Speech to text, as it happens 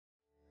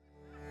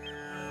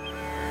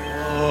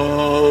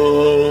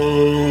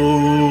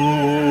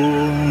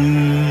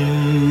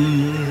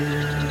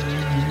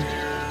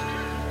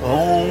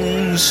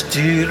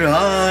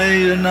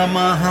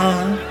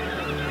Namaha,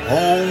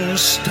 Om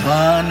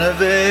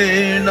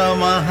Sthanave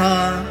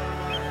Namaha,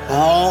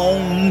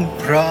 Om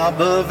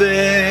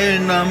Prabhave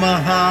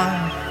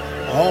Namaha,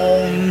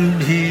 Om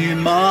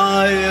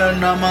Dhimaya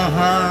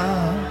Namaha,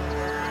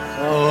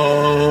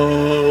 Om.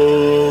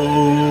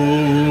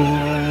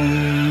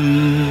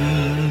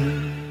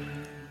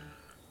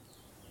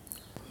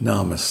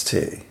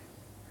 Namaste.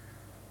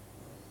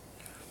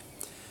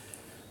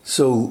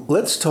 So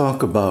let's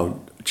talk about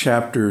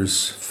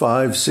chapters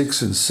 5,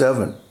 6, and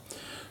 7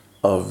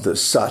 of the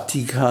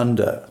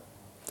Satīkhaṇḍa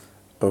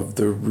of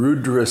the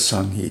Rudra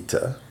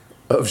Samhita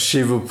of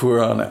Śiva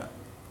Purāṇa.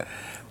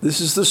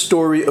 This is the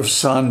story of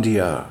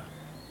Sandhya.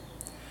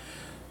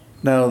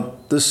 Now,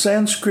 the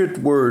Sanskrit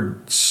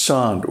word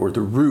sand, or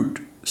the root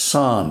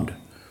sand,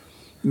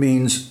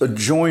 means a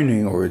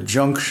joining or a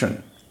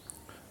junction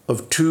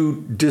of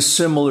two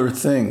dissimilar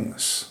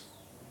things.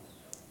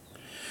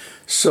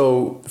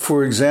 So,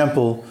 for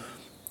example,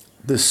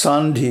 the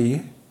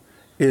sandhi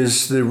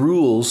is the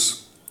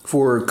rules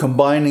for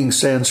combining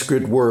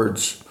Sanskrit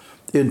words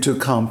into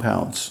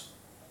compounds.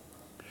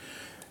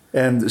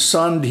 And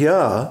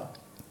sandhya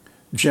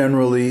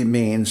generally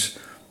means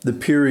the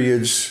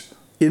periods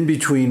in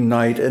between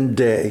night and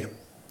day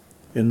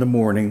in the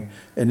morning,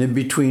 and in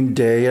between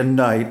day and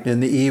night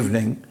in the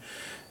evening,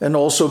 and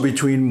also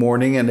between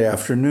morning and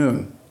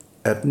afternoon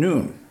at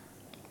noon.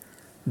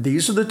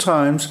 These are the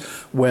times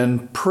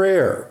when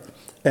prayer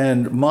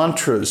and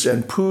mantras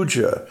and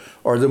puja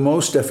are the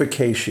most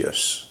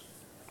efficacious.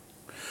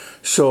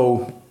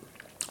 So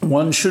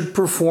one should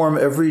perform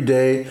every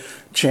day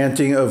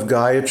chanting of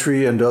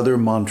Gayatri and other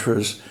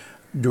mantras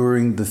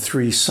during the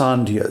three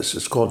sandhyas.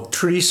 It's called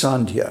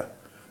Tri-sandhya,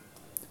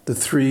 the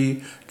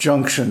three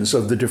junctions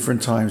of the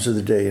different times of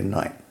the day and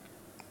night.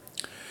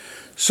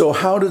 So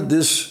how did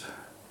this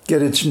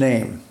get its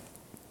name?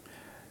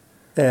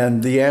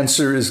 And the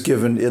answer is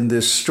given in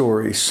this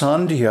story.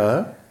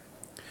 Sandhya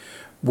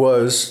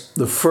was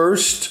the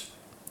first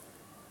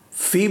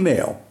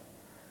female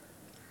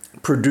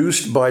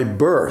produced by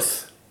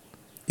birth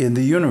in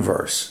the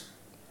universe.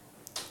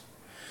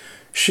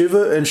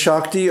 Shiva and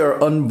Shakti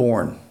are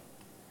unborn,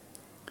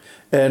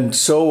 and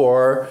so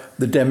are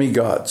the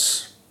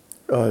demigods,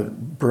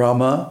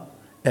 Brahma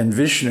and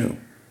Vishnu,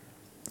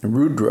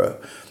 Rudra.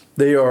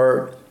 They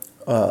are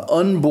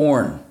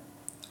unborn,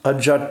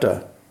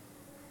 ajata,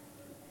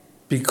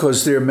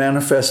 because they're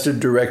manifested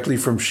directly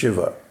from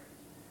Shiva.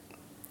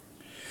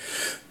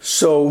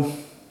 So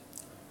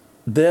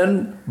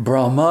then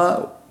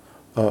Brahma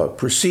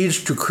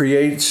proceeds to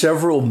create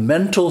several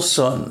mental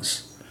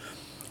sons,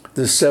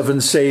 the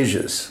 7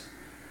 sages,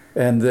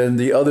 and then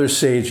the other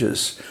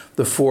sages,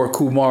 the 4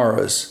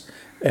 Kumaras,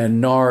 and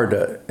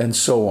Narada, and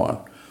so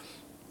on.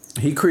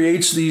 He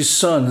creates these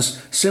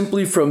sons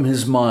simply from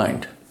his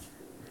mind.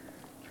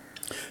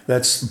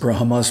 That's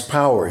Brahma's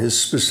power, his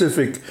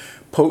specific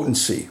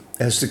potency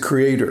as the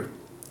creator,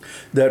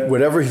 that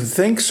whatever he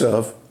thinks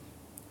of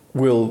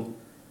will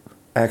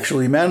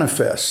actually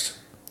manifest.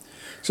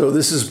 So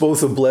this is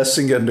both a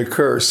blessing and a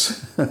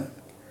curse.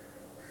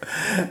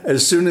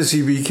 As soon as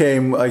he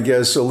became, I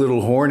guess, a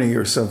little horny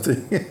or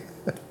something,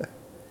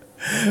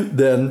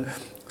 then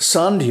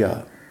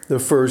Sandhya, the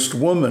first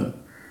woman,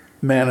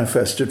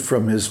 manifested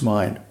from his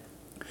mind.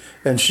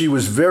 And she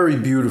was very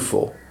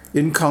beautiful,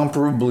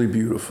 incomparably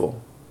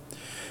beautiful.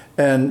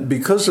 And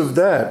because of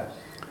that,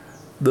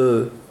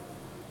 the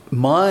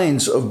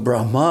minds of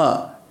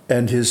Brahma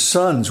and his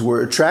sons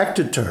were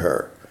attracted to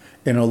her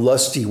in a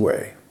lusty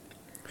way.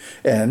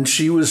 And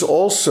she was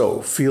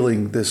also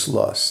feeling this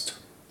lust.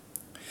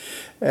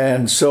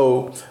 And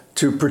so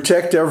to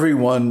protect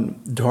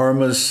everyone,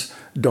 Brahma's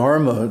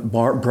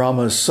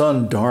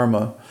son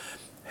Dharma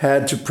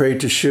had to pray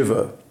to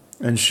Shiva.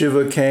 And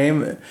Shiva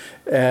came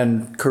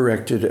and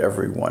corrected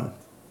everyone.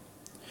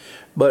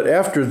 But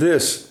after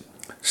this,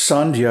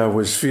 Sandhya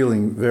was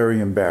feeling very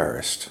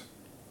embarrassed.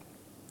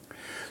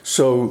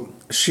 So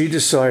she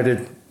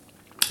decided,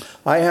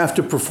 I have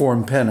to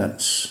perform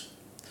penance.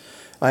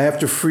 I have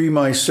to free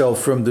myself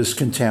from this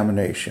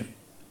contamination.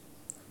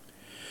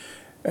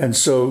 And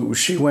so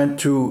she went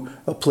to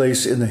a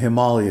place in the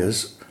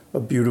Himalayas, a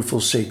beautiful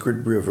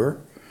sacred river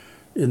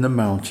in the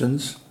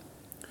mountains,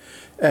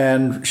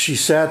 and she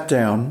sat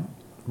down,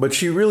 but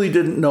she really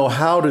didn't know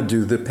how to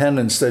do the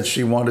penance that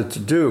she wanted to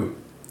do.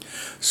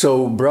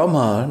 So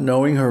Brahma,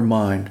 knowing her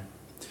mind,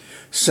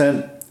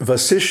 sent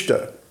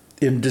Vasishta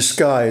in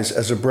disguise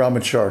as a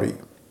brahmachari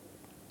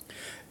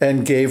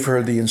and gave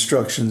her the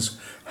instructions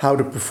how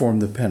to perform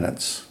the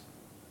penance.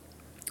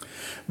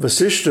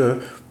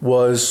 Vasishta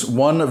was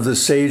one of the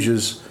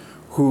sages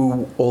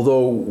who,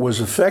 although was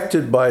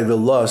affected by the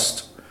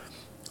lust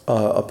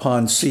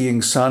upon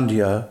seeing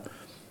Sandhya,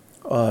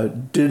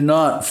 did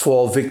not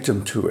fall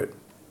victim to it.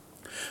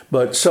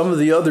 But some of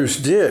the others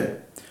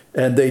did,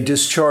 and they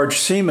discharged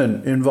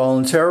semen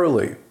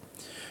involuntarily.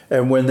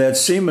 And when that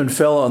semen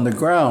fell on the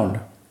ground,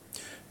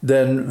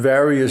 then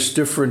various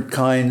different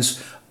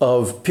kinds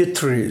of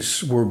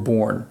pitris were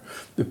born.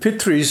 The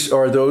pitris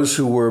are those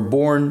who were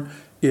born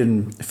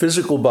in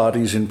physical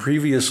bodies in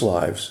previous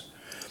lives,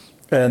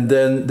 And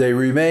then they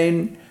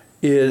remain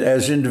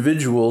as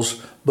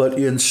individuals, but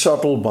in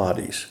subtle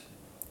bodies.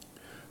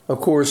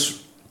 Of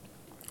course,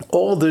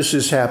 all this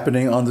is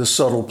happening on the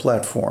subtle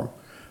platform,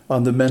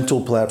 on the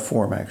mental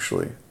platform,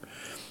 actually.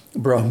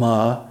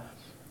 Brahma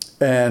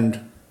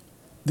and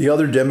the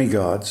other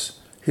demigods,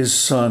 his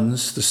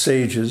sons, the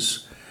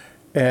sages,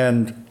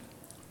 and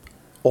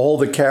all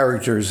the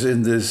characters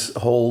in this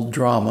whole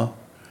drama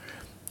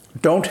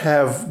don't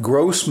have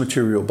gross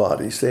material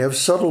bodies. They have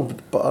subtle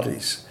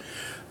bodies,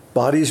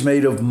 bodies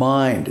made of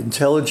mind,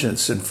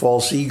 intelligence, and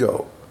false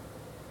ego.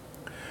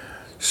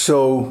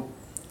 So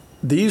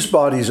these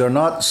bodies are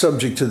not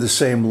subject to the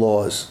same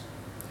laws.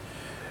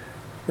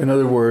 In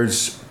other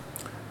words,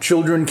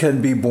 children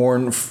can be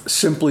born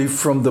simply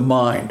from the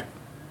mind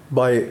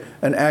by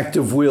an act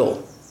of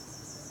will.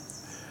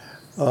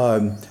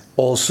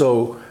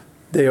 Also,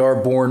 they are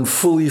born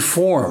fully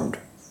formed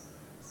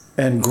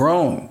and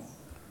grown.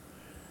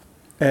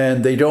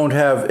 And they don't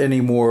have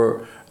any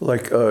more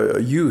like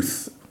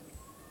youth,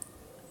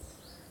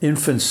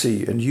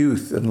 infancy and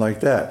youth and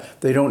like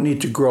that. They don't need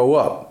to grow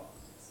up.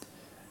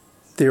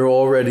 They're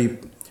already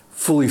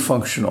fully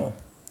functional.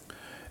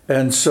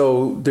 And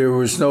so there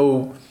was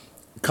no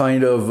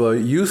kind of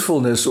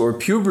youthfulness or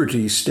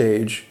puberty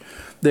stage.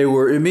 They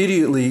were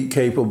immediately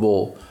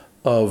capable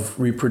of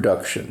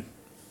reproduction.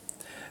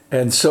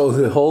 And so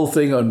the whole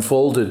thing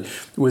unfolded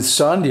with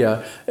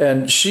Sandhya,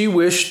 and she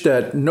wished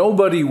that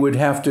nobody would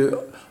have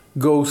to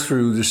go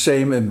through the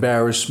same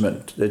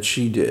embarrassment that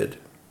she did.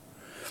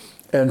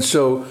 And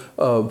so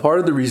part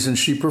of the reason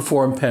she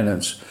performed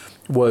penance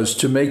was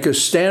to make a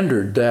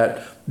standard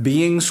that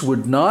beings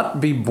would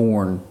not be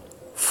born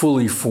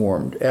fully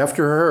formed.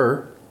 After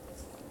her,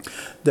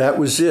 that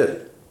was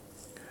it.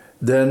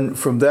 Then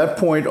from that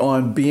point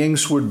on,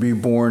 beings would be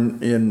born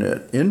in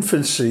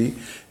infancy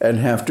and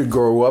have to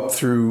grow up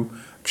through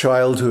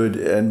childhood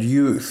and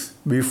youth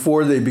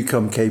before they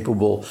become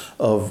capable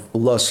of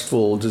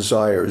lustful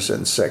desires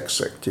and sex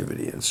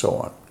activity and so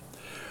on.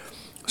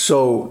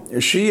 So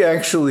she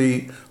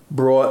actually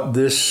brought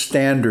this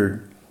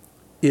standard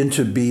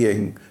into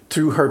being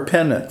through her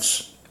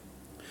penance.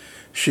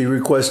 She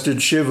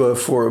requested Shiva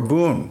for a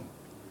boon.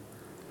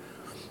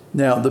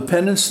 Now, the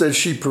penance that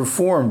she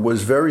performed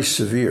was very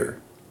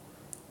severe.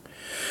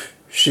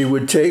 She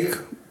would take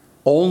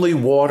only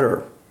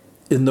water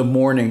in the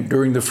morning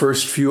during the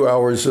first few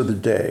hours of the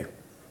day.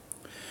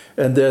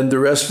 And then the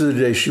rest of the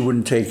day, she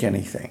wouldn't take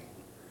anything.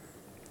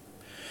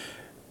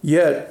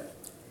 Yet,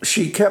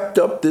 she kept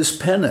up this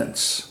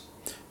penance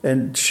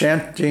and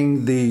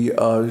chanting the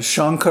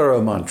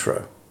Shankara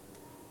mantra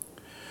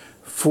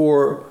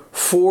for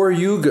 4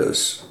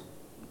 yugas.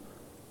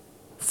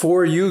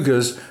 4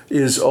 yugas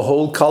is a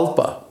whole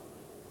kalpa,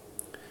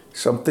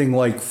 something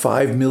like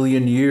 5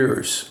 million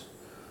years.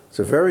 It's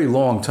a very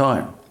long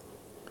time.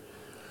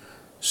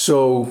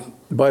 So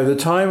by the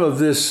time of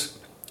this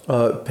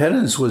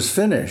penance was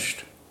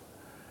finished,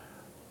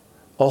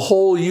 a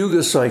whole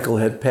yuga cycle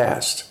had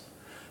passed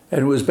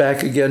and was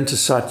back again to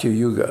Satya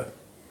Yuga.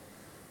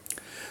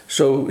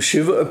 So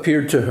Shiva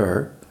appeared to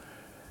her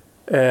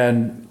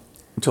and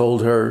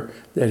told her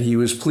that he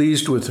was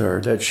pleased with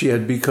her, that she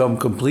had become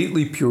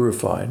completely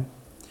purified,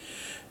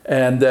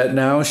 and that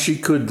now she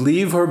could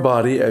leave her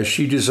body as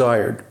she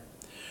desired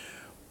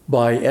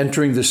by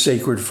entering the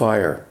sacred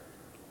fire.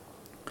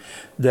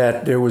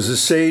 That there was a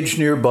sage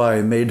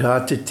nearby,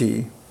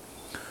 Medhatiti,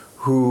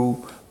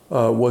 who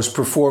was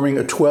performing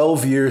a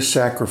 12-year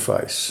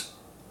sacrifice.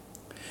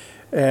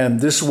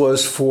 And this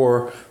was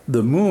for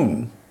the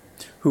moon,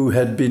 who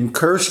had been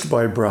cursed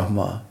by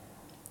Brahma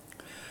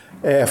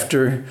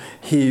after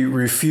he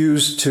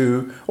refused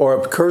to,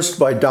 or cursed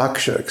by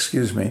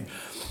Daksha,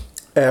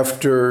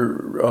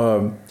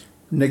 after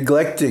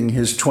neglecting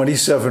his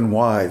 27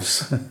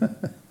 wives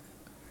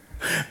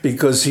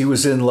because he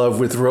was in love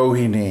with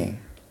Rohini.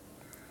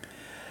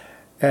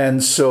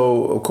 And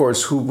so, of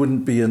course, who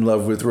wouldn't be in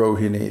love with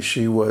Rohini?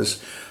 She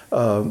was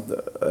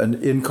an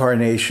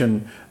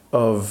incarnation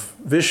of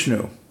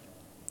Vishnu,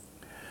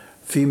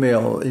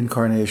 female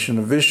incarnation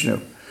of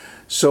Vishnu.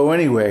 So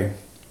anyway,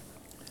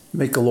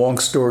 make a long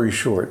story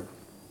short,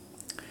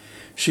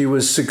 she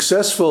was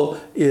successful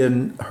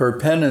in her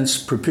penance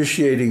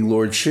propitiating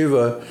Lord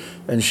Shiva,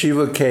 and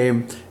Shiva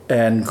came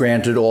and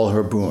granted all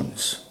her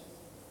boons.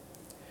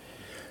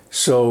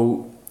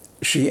 So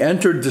she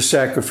entered the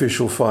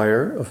sacrificial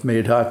fire of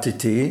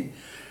Medhatiti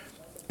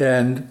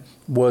and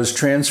was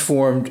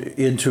transformed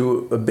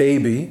into a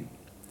baby.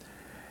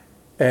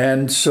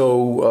 And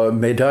so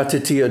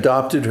Medhatiti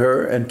adopted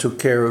her and took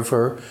care of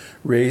her,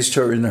 raised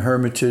her in the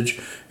hermitage,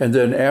 and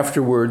then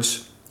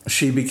afterwards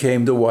she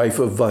became the wife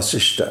of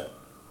Vasishta.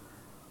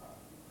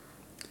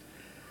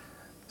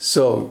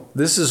 So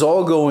this is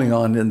all going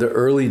on in the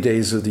early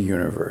days of the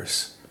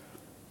universe.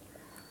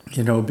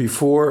 You know,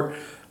 before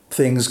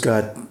things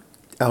got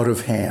out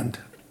of hand.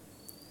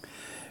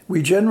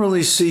 We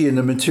generally see in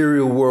the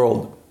material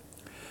world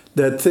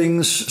that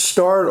things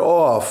start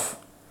off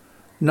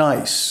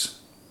nice,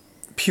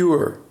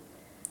 pure,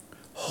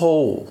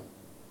 whole,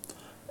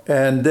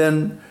 and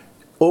then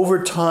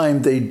over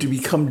time they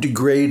become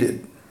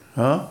degraded,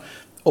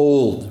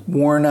 old,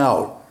 worn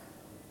out,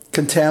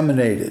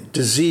 contaminated,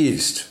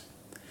 diseased,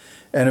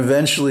 and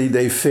eventually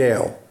they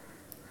fail.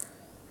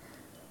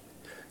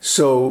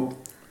 So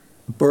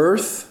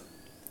birth,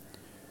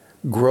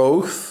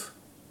 growth,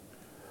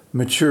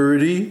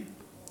 maturity,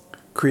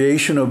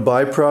 creation of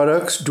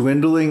byproducts,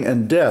 dwindling,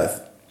 and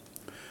death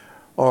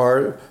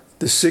are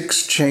the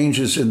 6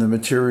 changes in the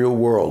material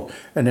world.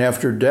 And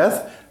after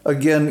death,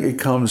 again, it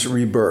comes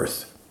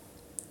rebirth.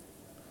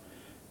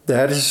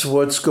 That is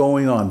what's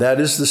going on. That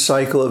is the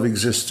cycle of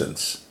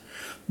existence.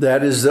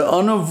 That is the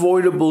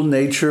unavoidable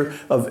nature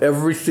of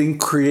everything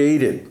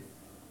created.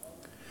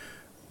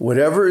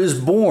 Whatever is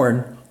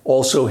born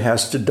also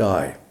has to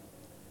die.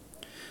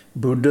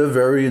 Buddha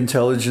very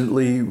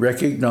intelligently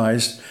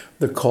recognized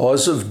the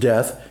cause of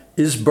death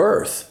is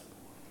birth.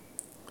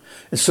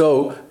 And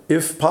so,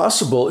 if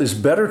possible, it's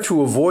better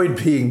to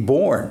avoid being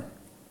born,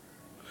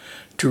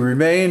 to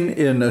remain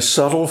in a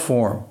subtle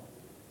form,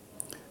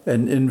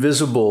 an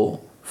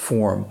invisible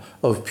form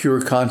of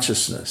pure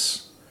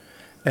consciousness,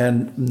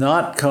 and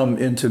not come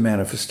into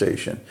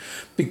manifestation,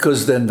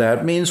 because then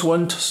that means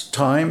one's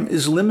time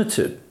is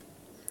limited.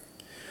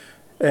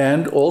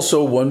 And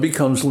also one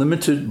becomes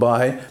limited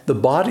by the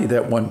body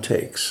that one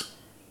takes.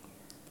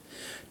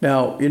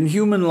 Now, in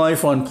human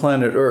life on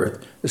planet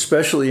Earth,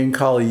 especially in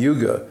Kali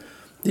Yuga,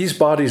 these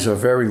bodies are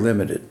very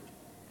limited.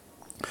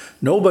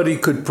 Nobody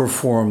could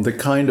perform the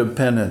kind of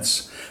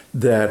penance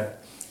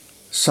that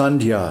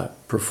Sandhya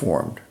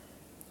performed.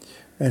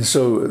 And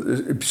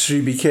so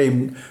she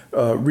became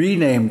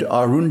renamed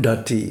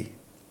Arundhati.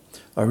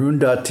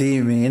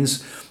 Arundhati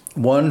means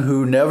one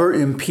who never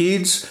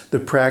impedes the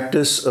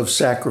practice of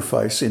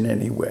sacrifice in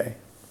any way.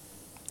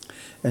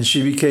 And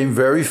she became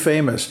very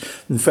famous.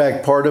 In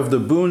fact, part of the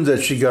boon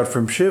that she got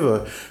from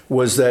Śiva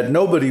was that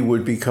nobody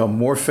would become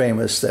more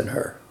famous than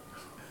her.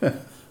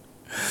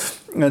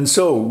 And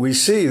so we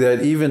see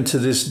that even to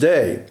this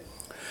day,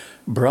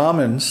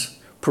 Brahmins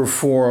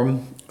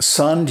perform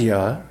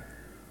Sandhya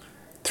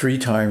 3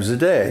 times a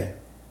day.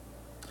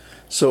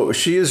 So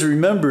she is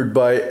remembered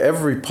by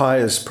every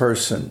pious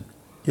person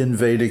in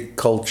Vedic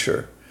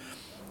culture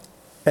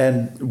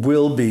and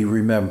will be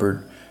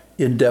remembered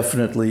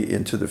indefinitely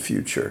into the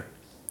future.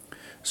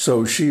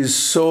 So she is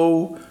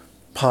so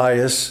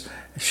pious,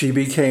 she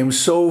became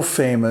so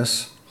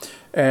famous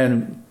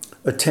and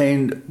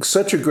attained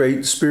such a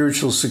great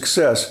spiritual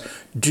success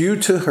due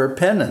to her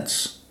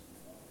penance.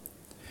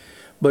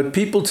 But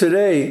people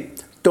today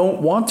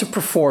don't want to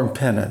perform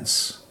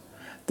penance.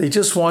 They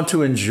just want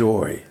to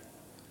enjoy.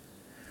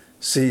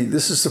 See,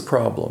 this is the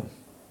problem.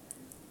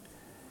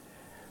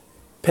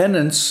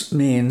 Penance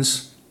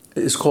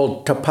is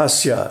called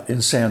tapasya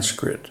in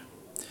Sanskrit.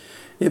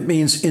 It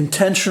means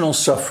intentional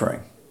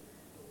suffering.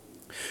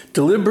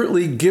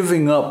 Deliberately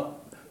giving up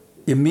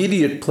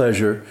immediate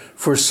pleasure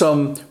for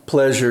some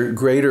pleasure,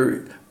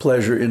 greater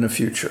pleasure in the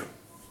future.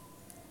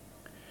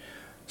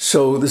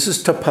 So this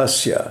is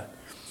tapasya.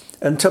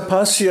 And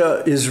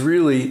tapasya is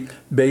really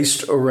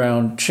based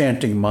around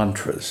chanting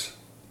mantras.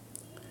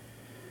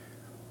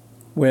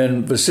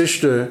 When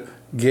Vasishtha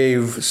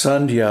gave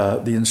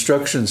Sandhya the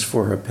instructions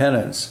for her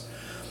penance,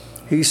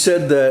 he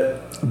said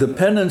that the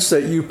penance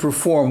that you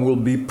perform will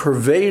be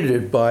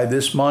pervaded by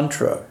this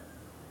mantra.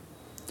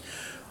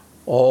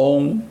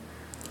 Om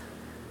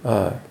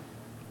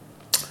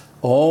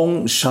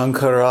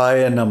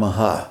Shankaraya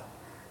Namaha.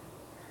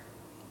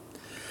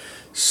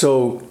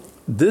 So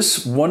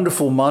this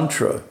wonderful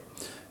mantra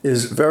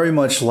is very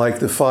much like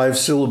the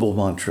 5-syllable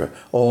mantra,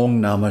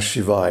 Om Namah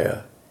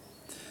Shivaya.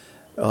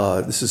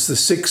 This is the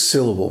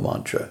 6-syllable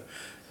mantra,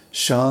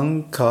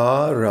 Shankaraya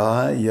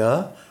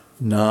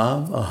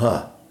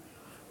Namaha.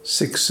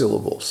 6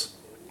 syllables.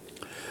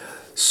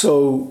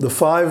 So the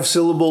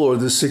 5-syllable or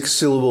the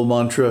 6-syllable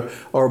mantra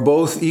are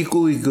both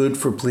equally good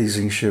for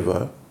pleasing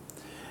Śiva,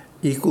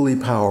 equally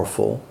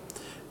powerful,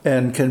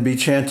 and can be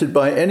chanted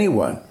by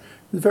anyone.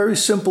 Very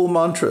simple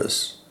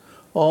mantras.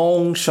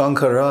 Om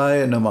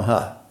Shankaraya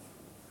Namaha.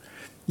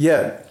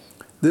 Yet,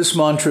 this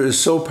mantra is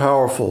so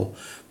powerful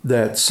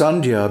that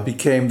Sandhya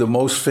became the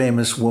most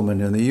famous woman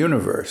in the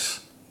universe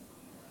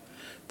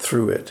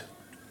through it.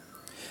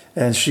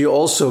 And she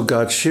also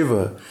got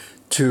Śiva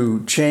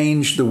to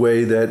change the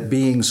way that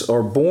beings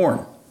are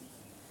born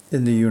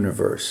in the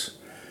universe.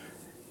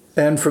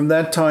 And from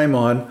that time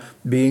on,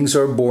 beings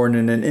are born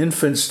in an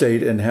infant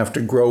state and have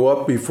to grow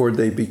up before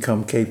they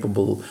become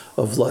capable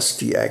of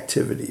lusty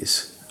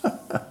activities.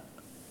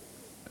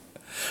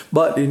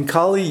 But in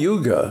Kali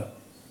Yuga,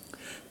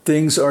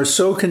 things are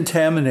so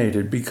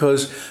contaminated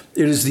because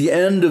it is the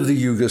end of the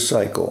Yuga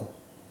cycle.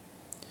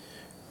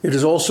 It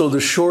is also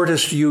the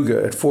shortest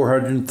Yuga at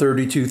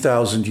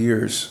 432,000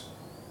 years.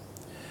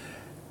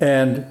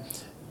 And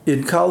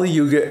in Kali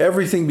Yuga,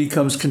 everything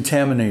becomes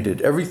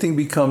contaminated. Everything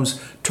becomes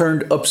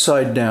turned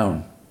upside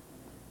down.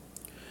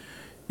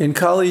 In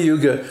Kali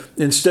Yuga,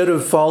 instead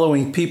of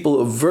following people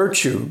of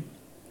virtue,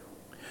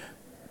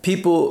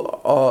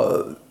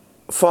 people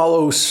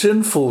follow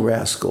sinful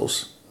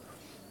rascals,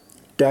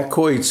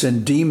 dacoits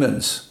and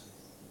demons.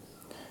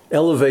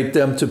 elevate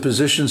them to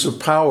positions of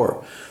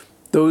power.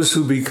 Those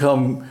who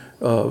become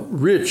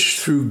rich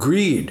through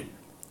greed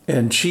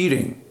and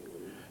cheating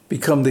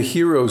become the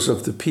heroes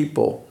of the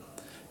people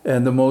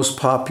and the most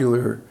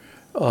popular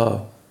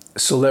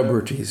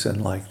celebrities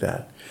and like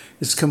that.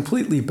 It's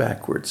completely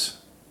backwards.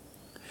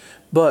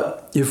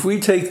 But if we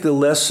take the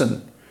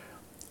lesson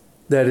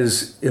that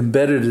is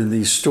embedded in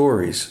these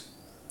stories,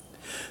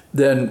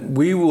 then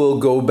we will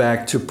go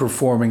back to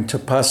performing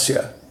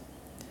tapasya,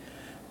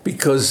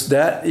 because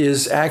that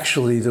is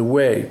actually the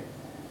way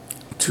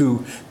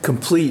to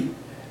complete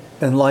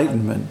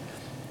enlightenment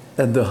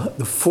and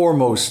the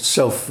foremost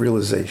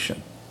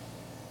self-realization.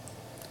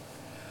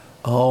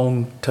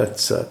 Aum Tat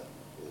Sat.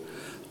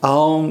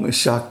 Aum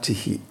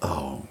Shakti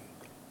Aum.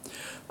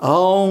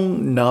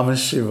 Aum Namah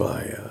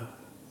Shivaya.